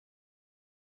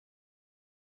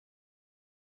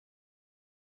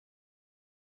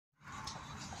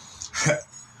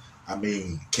I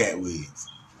mean, Katt Williams.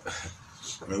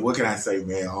 I mean, what can I say,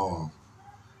 man?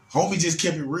 Homie just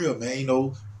kept it real, man. You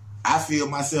know, I feel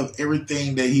myself,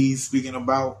 everything that he's speaking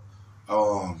about,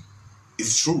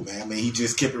 is true, man. I mean, he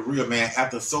just kept it real, man.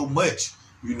 After so much,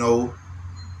 you know,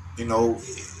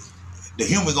 the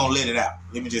human gonna let it out.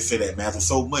 Let me just say that, man. After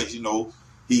so much, you know,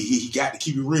 he got to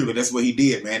keep it real, and that's what he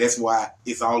did, man. That's why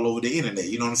it's all over the internet.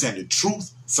 You know what I'm saying? The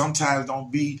truth sometimes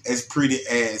don't be as pretty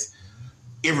as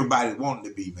everybody wanted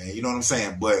to be, man. You know what I'm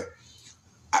saying? But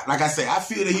like I say, I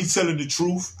feel that he's telling the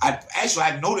truth.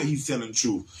 I know that he's telling the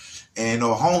truth. And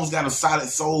Holmes got a solid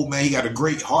soul, man. He got a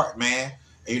great heart, man.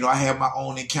 And, you know, I have my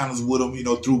own encounters with him, you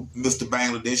know, through Mr.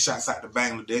 Bangladesh. Shouts out to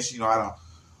Bangladesh. You know,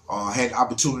 I had the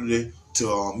opportunity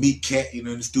to meet Katt, you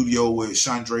know, in the studio with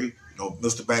Chandre, you know,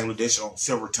 Mr. Bangladesh on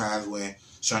several times when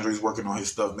Chandre's working on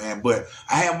his stuff, man. But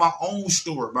I have my own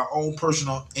story, my own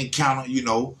personal encounter, you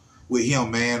know, with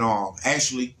him, man.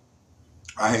 Actually,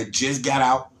 I had just got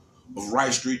out of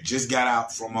Wright Street, just got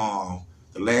out from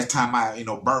the last time I, you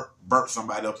know, burnt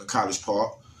somebody up in College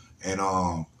Park. And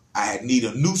I had need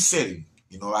a new setting.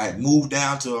 You know, I had moved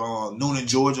down to Noonan,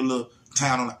 Georgia, a little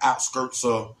town on the outskirts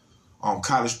of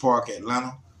College Park,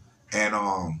 Atlanta. And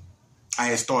I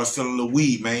had started selling a little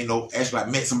weed, man. You know, actually I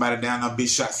met somebody down there, big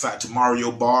shots out to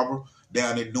Mario Barber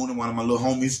down at Noonan, one of my little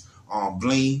homies,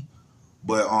 Bling.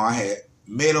 But I had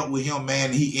met up with him,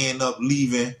 man. He ended up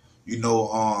leaving, you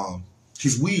know,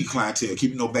 his weed clientele.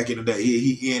 Keep, you know, back in the day,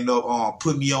 he ended up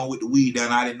putting me on with the weed down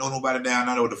there. I didn't know nobody down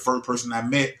there. That was the first person I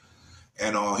met.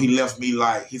 And he left me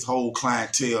like his whole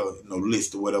clientele, you know,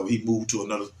 list or whatever. He moved to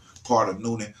another part of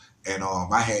Noonan, and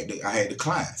I had the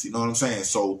clients. You know what I'm saying?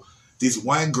 So this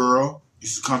one girl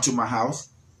used to come to my house.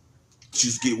 She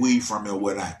used to get weed from me or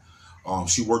whatnot.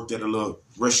 She worked at a little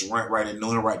restaurant right in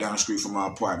Noonan, right down the street from my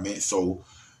apartment. So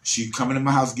she come into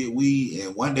my house to get weed,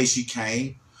 and one day she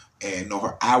came, and you know,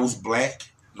 her eye was black,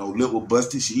 you know, lip was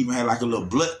busted. She even had like a little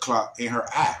blood clot in her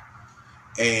eye,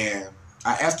 and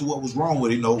I asked her what was wrong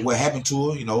with it, you know, what happened to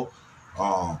her, you know.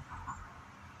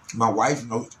 My wife, you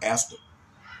know, asked her.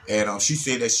 And she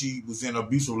said that she was in an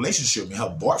abusive relationship and her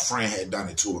boyfriend had done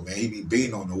it to her, man. He be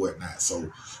beating on her and whatnot.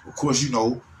 So, of course, you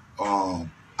know,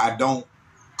 I don't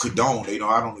condone, you know,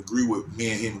 I don't agree with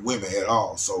men hitting women at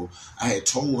all. So I had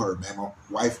told her, man, my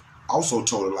wife also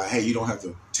told her, like, hey, you don't have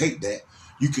to take that.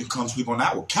 You can come sleep on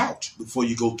our couch before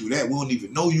you go through that. We don't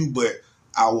even know you, but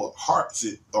our hearts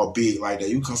are big like that.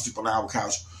 You come sleep on our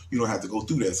couch. You don't have to go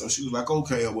through that. So she was like,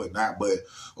 okay, or whatnot. But,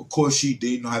 of course, she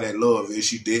did know how that love is.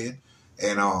 She did.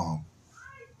 And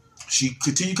she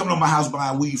continued coming to my house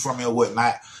buying weed from me or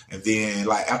whatnot. And then,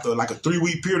 like, after, like, a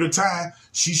 3-week period of time,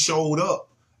 she showed up.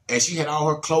 And she had all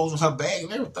her clothes in her bag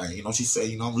and everything. You know, she said,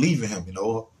 you know, I'm leaving him. You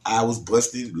know, eye was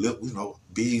busted, lip, you know,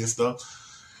 big and stuff.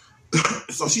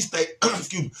 So she stayed,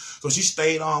 excuse me. So she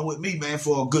stayed on with me, man,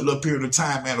 for a good little period of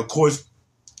time, man. Of course,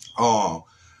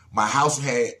 my house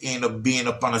had ended up being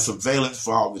up under surveillance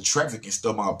for all the traffic and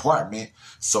stuff, my apartment.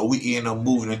 So we ended up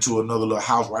moving into another little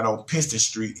house right on Princeton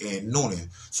Street in Noonan.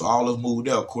 So all of us moved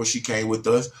there. Of course, she came with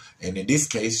us. And in this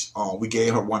case, we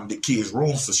gave her one of the kids'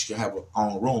 rooms so she could have her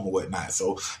own room or whatnot.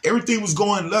 So everything was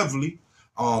going lovely.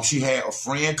 She had a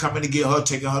friend coming to get her,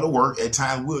 taking her to work. At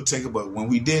times we'll take her, but when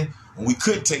we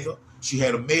couldn't take her, she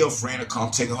had a male friend to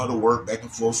come taking her to work, back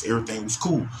and forth. So everything was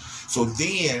cool. So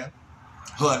then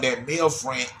her and that male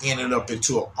friend ended up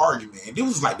into an argument. And it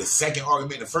was like the second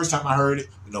argument. The first time I heard it,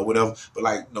 you know, whatever. But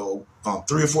like, you know,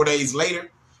 3 or 4 days later,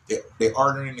 they're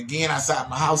arguing again outside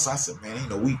my house. I said, man, you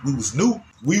know, we was new.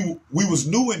 We was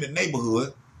new in the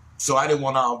neighborhood. So I didn't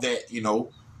want all that, you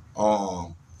know,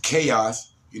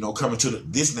 chaos, you know, coming to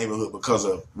this neighborhood because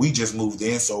we just moved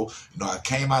in. So, you know, I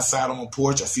came outside on my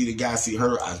porch. I see the guy, see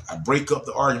her. I break up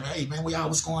the argument. Hey, man,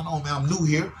 what's going on, man? I'm new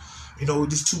here. You know,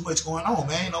 there's too much going on,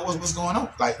 man. You know, what's going on?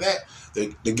 Like that.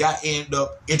 The guy ended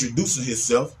up introducing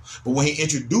himself. But when he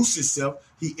introduced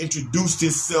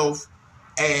himself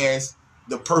as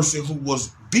the person who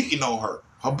was beating on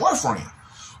her boyfriend.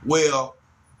 Well,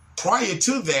 prior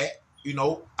to that, you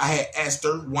know, I had asked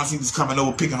her once he was coming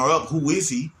over picking her up, who is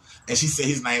he? And she said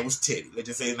his name was Teddy. Let's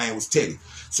just say his name was Teddy.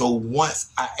 So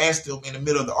once I asked him in the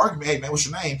middle of the argument, hey, man, what's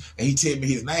your name? And he told me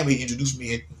his name. He introduced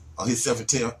me himself and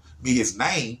tell me his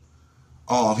name.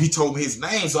 He told me his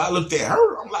name, so I looked at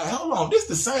her. I'm like, hold on, this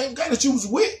the same guy that you was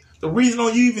with? The reason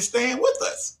you even staying with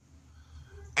us?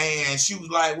 And she was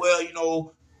like, well, you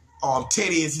know,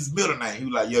 Teddy is his middle name. He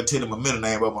was like, yeah, Teddy my middle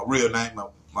name, but my real name,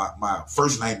 my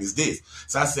first name is this.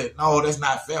 So I said, no, that's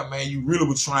not fair, man. You really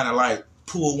were trying to, like,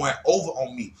 pull one over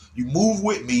on me. You moved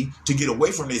with me to get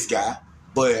away from this guy,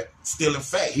 but still, in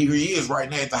fact, here he is right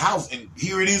now at the house, and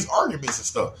here it is, arguments and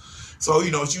stuff. So,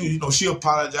 she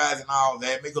apologized and all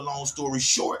that. Make a long story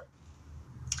short,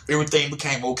 everything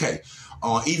became okay.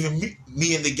 Even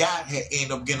me and the guy had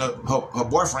ended up getting her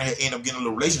boyfriend had ended up getting a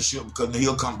little relationship because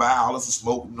he'll come by, all us to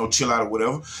smoke, chill out or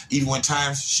whatever. Even when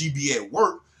times she be at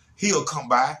work, he'll come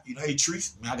by, hey,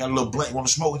 Treese, man, I got a little blunt, want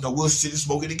to smoke? We'll sit and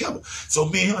smoke it together. So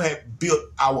me and him had built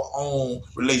our own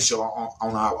relationship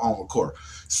on our own accord.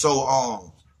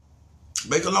 So,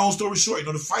 make a long story short,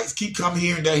 the fights keep coming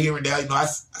here and there. I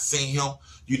seen him,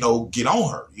 get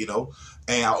on her,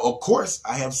 and of course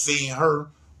I have seen her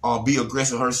be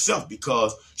aggressive herself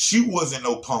because she wasn't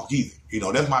no punk either.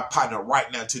 That's my partner right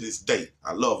now to this day.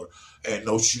 I love her.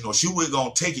 And she wasn't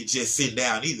going to take it just sitting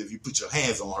down either if you put your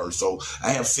hands on her. So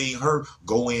I have seen her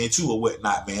go in too or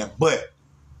whatnot, man. But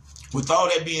with all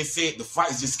that being said, the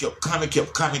fights just kept coming.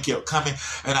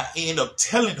 And I ended up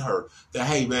telling her that,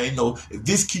 hey, man, if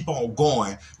this keep on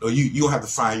going, you'll have to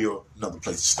find you another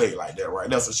place to stay like that, right?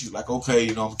 That's what she's like, okay,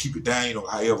 I'm going to keep it down,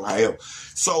 however.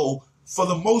 So for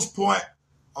the most part,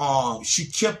 she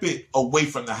kept it away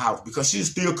from the house because she'd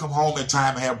still come home in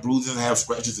time and have bruises and have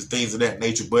scratches and things of that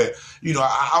nature. But,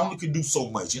 I only could do so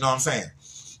much, you know what I'm saying?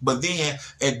 But then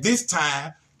at this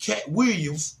time, Katt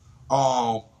Williams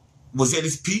was at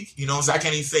his peak, so I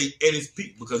can't even say at his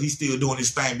peak because he's still doing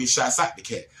his thing, big shots out the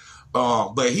cat.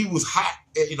 But he was hot,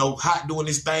 hot doing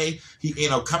this thing. He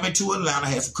ended up coming to Atlanta,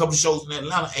 had some couple shows in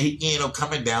Atlanta, and he ended up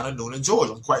coming down to Noonan,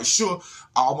 Georgia. I'm quite sure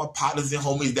all my partners and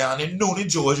homies down in Noonan,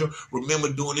 Georgia,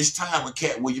 remember during this time when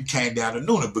Katt Williams came down to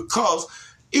Noonan because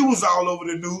it was all over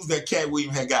the news that Katt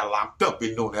Williams had got locked up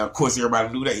in Noonan. Of course,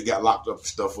 everybody knew that he got locked up and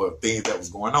stuff for things that was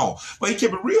going on. But he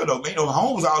kept it real, though, man.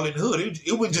 Home was all in the hood.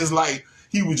 It was just like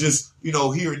he was just,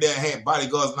 here and there, had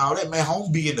bodyguards and all that. Man,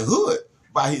 home be in the hood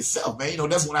by himself, man.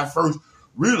 That's when I first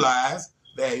realized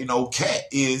that, Katt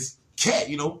is Katt,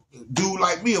 dude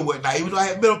like me or whatnot, even though I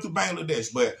had met him through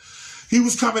Bangladesh. But he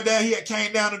was coming down, he had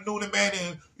came down to Noonan, man,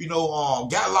 and,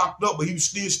 got locked up, but he was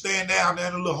still staying down there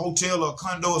in a little hotel or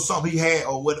condo or something he had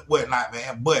or whatnot,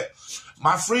 man. But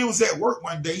my friend was at work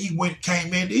one day, he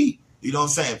came in to eat. You know what I'm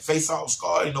saying? Face all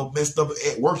scarred, messed up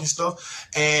at work and stuff.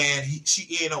 And she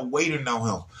ended up waiting on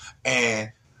him.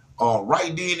 And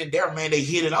right then and there, man, they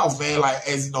hit it off, man, like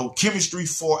as, chemistry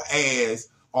for as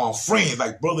friends,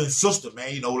 like brother and sister,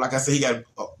 man. Like I said, he got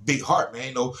a big heart,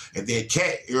 man, And then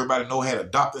Katt, everybody had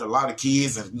adopted a lot of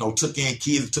kids and, took in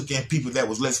kids and took in people that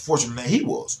was less fortunate than he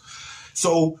was.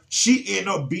 So she ended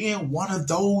up being one of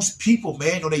those people,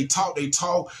 man. They talk.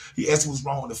 He asked what's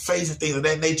wrong with the face and things of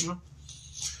that nature.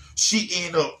 She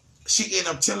ended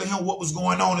up telling him what was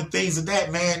going on and things of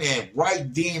that, man. And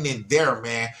right then and there,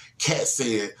 man, Katt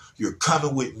said, you're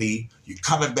coming with me. You're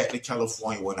coming back to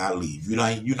California when I leave. You're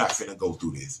not finna go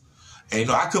through this. And,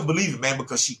 I couldn't believe it, man,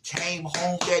 because she came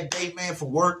home that day, man,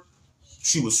 from work.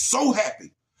 She was so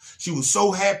happy. She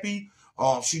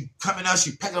coming out,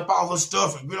 she packing up all her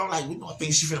stuff. And, I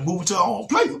think she finna move into her own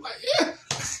place. I'm like, yeah.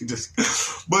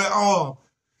 But,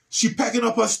 she packing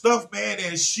up her stuff, man,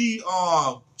 and she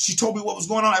told me what was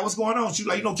going on. Like, what's going on? She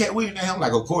was like, Katt Williams. And I'm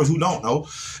like, of course, who don't know?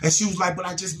 And she was like, but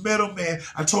I just met him, man.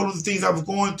 I told her the things I was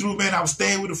going through, man. I was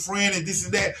staying with a friend and this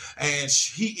and that. And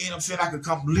he ended up saying I could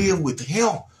come live with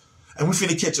him. And we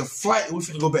finna catch a flight and we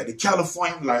finna go back to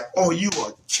California. I'm like, oh, you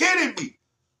are kidding me.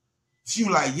 She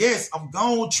was like, yes, I'm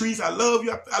gone, Treese. I love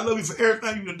you. I love you for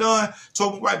everything you've done.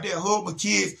 Told me right there, hug my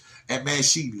kids. And, man,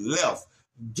 she left.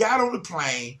 Got on the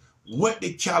plane. Went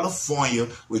to California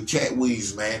with Katt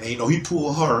Williams, man. And, he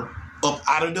pulled her up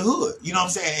out of the hood. You know what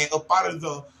I'm saying? And up out of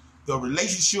the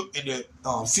relationship and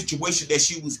the situation that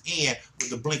she was in with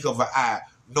the blink of an eye.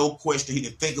 No question. He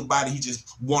didn't think about it. He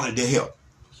just wanted to help.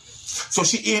 So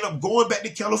she ended up going back to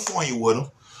California with him.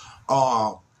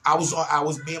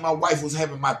 Me and my wife was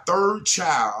having my third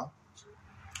child.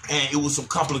 And it was some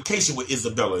complication with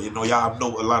Isabella. Y'all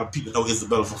know, a lot of people know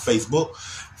Isabella from Facebook.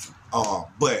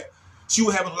 But she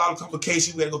was having a lot of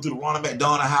complications. We had to go through the Ronald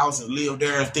McDonald house and live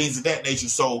there and things of that nature.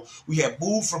 So we had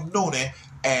moved from Noonan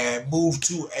and moved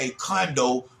to a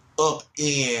condo up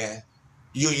in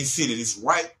Union City. It's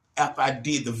right after I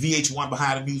did the VH1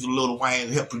 Behind the Music, Lil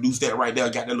Wayne helped produce that right there. I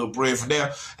got that little bread from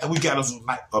there. And we got us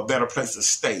a better place to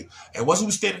stay. And once we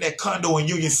were staying in that condo in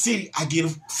Union City, I get a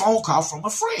phone call from a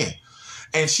friend.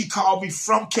 And she called me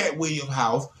from Katt Williams'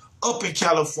 house up in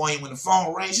California. When the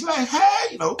phone rang, she's like,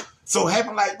 hey, So it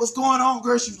happened like, what's going on,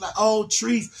 girl? She was like, oh,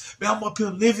 Treese, man, I'm up here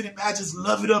living and I just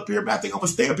love it up here, man. I think I'm going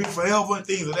to stay up here forever and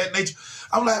things of that nature.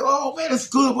 I'm like, oh, man, that's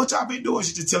good. What y'all been doing?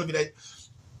 She just telling me that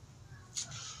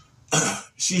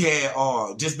she had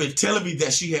just been telling me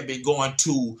that she had been going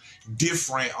to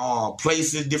different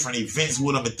places, different events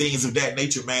with them and things of that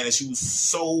nature, man. And she was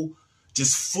so,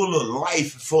 just full of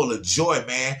life and full of joy,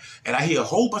 man. And I hear a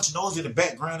whole bunch of noise in the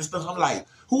background and stuff. I'm like,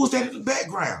 who was that in the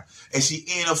background? And she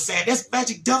ended up saying, that's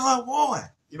Magic Don Juan.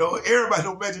 You know, everybody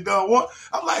know Magic Don Juan.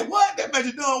 I'm like, what? That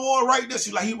Magic Don Juan right there.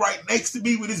 She like, he right next to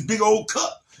me with his big old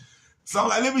cup. So I'm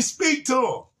like, let me speak to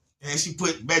him. And she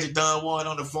put Magic Don Juan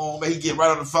on the phone, man. He get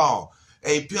right on the phone.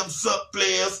 Hey, pimps up,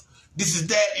 players. This is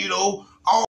that, you know.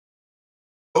 All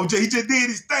OJ, he just did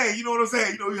his thing. You know what I'm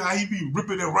saying? You know how he be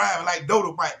ripping and rhyming like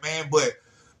Dodamite, man. But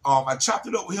I chopped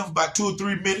it up with him for about 2 or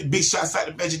 3 minutes. Big shots out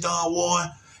to Magic Don Juan.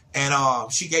 And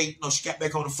she got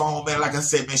back on the phone, man. Like I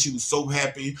said, man, she was so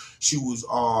happy. She was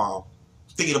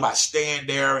thinking about staying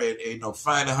there and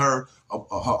finding her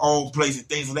own place and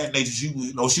things of that nature. She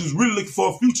was, she was really looking for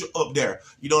a future up there.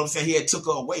 You know what I'm saying? He had took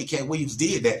her away. Katt Williams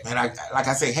did that, man. Like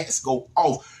I said, had to go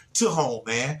off to home,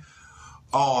 man.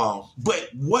 But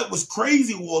what was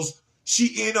crazy was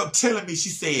she ended up telling me, she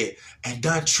said, and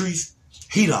Don Treese,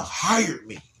 he done hired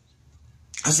me.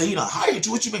 I said, he done hired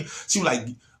you? What you mean? She was like,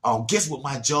 guess what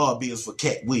my job is for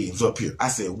Katt Williams up here? I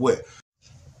said, what?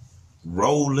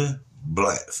 Rolling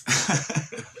blunts.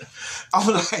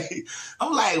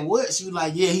 I'm like, what? She was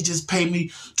like, yeah, he just paid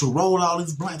me to roll all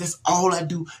these blunts. That's all I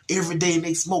do every day. And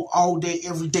they smoke all day,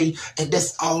 every day. And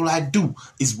that's all I do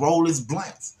is roll his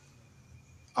blunts.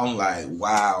 I'm like,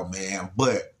 wow, man.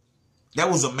 But that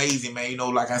was amazing, man. You know,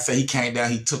 like I said, he came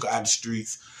down, he took her out the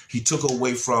streets. He took her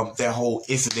away from that whole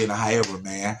incident or however,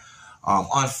 man.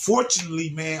 Unfortunately,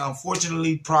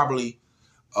 probably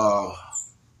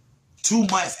 2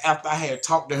 months after I had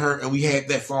talked to her and we had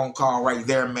that phone call right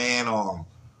there, man,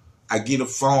 I get a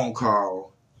phone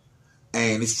call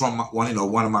and it's from one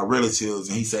of my relatives,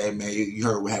 and he said, man, you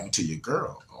heard what happened to your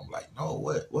girl? I'm like, no,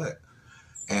 what?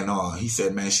 And he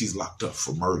said, man, she's locked up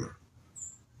for murder.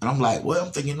 And I'm like, well,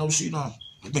 I'm thinking, she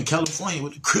it's been California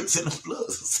with the Crips and the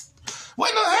Bloods.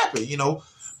 Why not happen,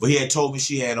 But he had told me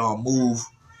she had moved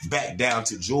back down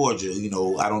to Georgia.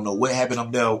 I don't know what happened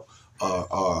up there,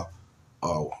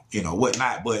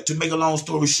 whatnot. But to make a long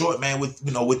story short, man,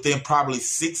 within probably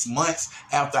 6 months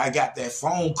after I got that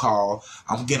phone call,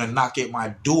 I'm getting a knock at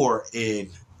my door, and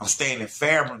I'm staying in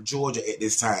Fairmont, Georgia at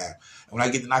this time. And when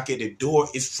I get the knock at the door,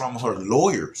 it's from her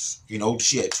lawyers.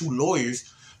 She had 2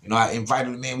 lawyers. I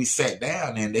invited them in, we sat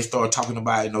down, and they started talking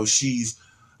about, she's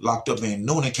locked up in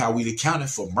Noonan, Coweta County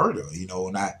for murder,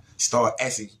 and I started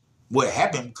asking what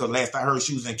happened, because last I heard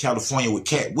she was in California with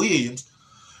Katt Williams.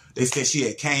 They said she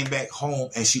had came back home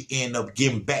and she ended up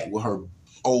getting back with her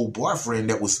old boyfriend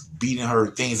that was beating her,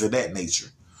 things of that nature.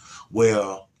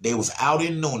 Well, they was out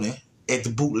in Noonan at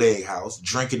the bootleg house,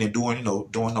 drinking and doing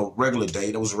a regular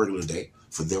day. That was a regular day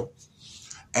for them.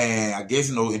 And I guess,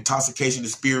 intoxication, the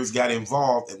spirits got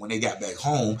involved. And when they got back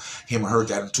home, him and her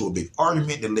got into a big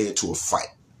argument that led to a fight.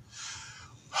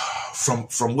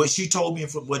 From what she told me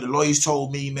and from what the lawyers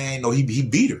told me, man, he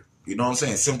beat her. You know what I'm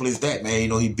saying? Simple as that, man.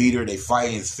 He beat her. They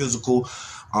fighting. It's physical.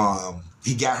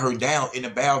 He got her down in the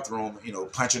bathroom,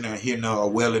 punching her, hitting her, or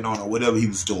wailing on her, whatever he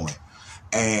was doing.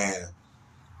 And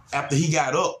after he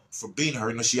got up for beating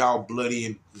her, she all bloody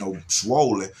and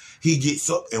swollen, he gets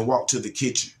up and walked to the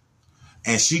kitchen.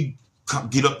 And she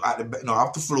get up out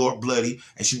off the floor, bloody,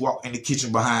 and she walked in the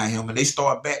kitchen behind him, and they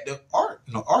start back to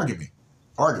arguing.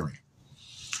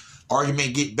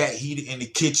 Argument get back heated in the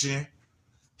kitchen.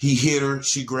 He hit her.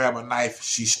 She grabbed a knife.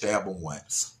 She stabbed him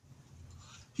once.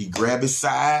 He grabbed his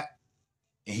side,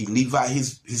 and he leave out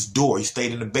his door. He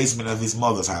stayed in the basement of his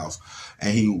mother's house,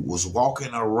 and he was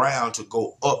walking around to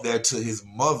go up there to his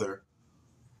mother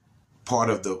part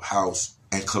of the house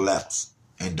and collapsed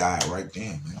and died right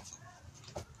then, man.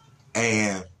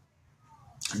 And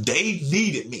they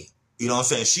needed me. You know what I'm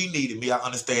saying? She needed me. I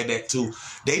understand that too.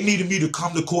 They needed me to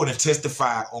come to court and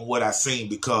testify on what I seen,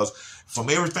 because from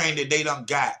everything that they done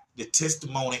got, the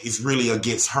testimony is really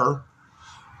against her.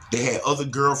 They had other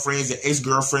girlfriends and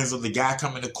ex-girlfriends of the guy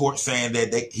coming to court saying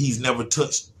that he's never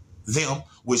touched them,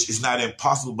 which is not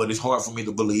impossible, but it's hard for me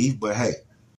to believe. But hey,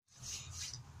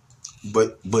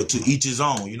 but to each his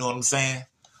own. You know what I'm saying?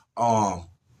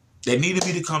 They needed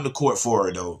me to come to court for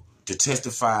her though, to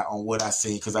testify on what I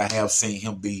seen, because I have seen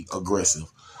him be aggressive.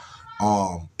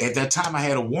 At that time, I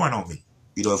had a warrant on me,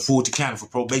 Fulton County for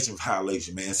probation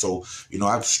violation, man. So,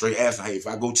 I straight asked her, hey, if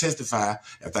I go testify,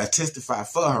 if I testify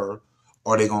for her,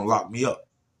 are they going to lock me up?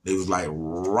 They was like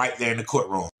right there in the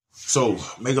courtroom. So,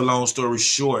 make a long story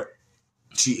short,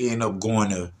 she ended up going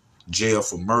to jail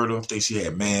for murder. I think she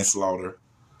had manslaughter,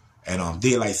 and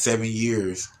did like 7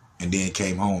 years. And then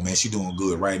came home, man. She doing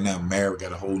good right now. Married,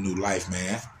 got a whole new life,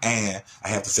 man. And I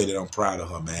have to say that I'm proud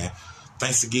of her, man.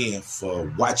 Thanks again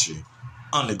for watching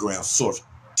Underground Source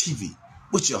TV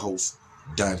with your host,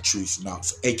 Don Treese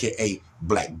Knox, aka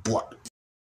Black Bart.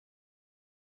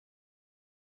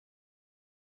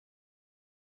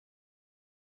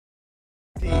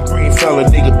 Green fella,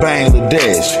 nigga bang the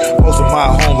dash. Most of my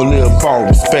homies live Paul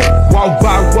respect. Walk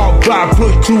by,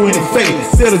 put two in the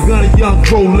face. Set a gun a young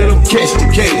bro, let him catch the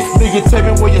case. Nigga, tell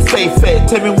me where your safe at,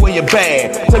 tell me where your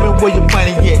bag, tell me where your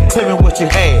money at, tell me what you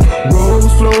had. Roll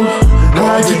slow,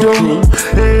 how'd you do?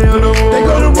 Hell no, they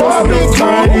go to robbing crew.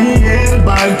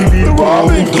 Everybody can be the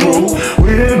robbing crew.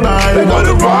 They go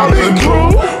to robbing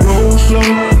crew. Roll slow,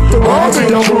 the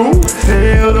robbing crew.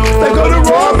 Hell no, they go to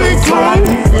robbing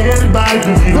crew.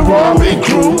 The robbing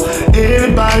crew,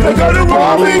 anybody, they got the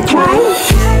robbing crew.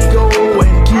 Kilo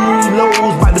and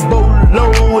kilos by the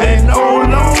boatload and no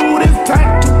load. It's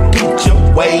time to get your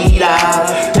weight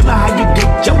out. Tell me how you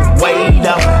get your weight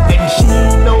out. And she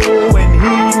know and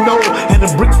he know, and the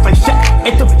bricks face shot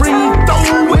at the free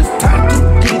throw. It's time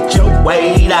to get your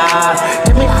weight out.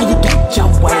 Tell me how you get your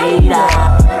weight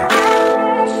out.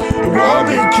 The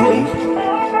robbing crew,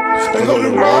 they go the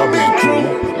robbing crew.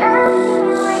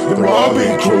 The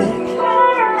robbing crew,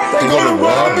 they go to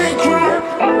robbing crew.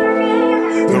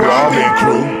 The robbing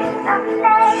crew,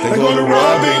 they go to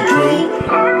robbing crew.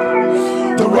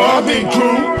 The robbing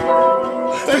crew,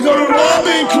 they go to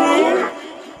robbing crew.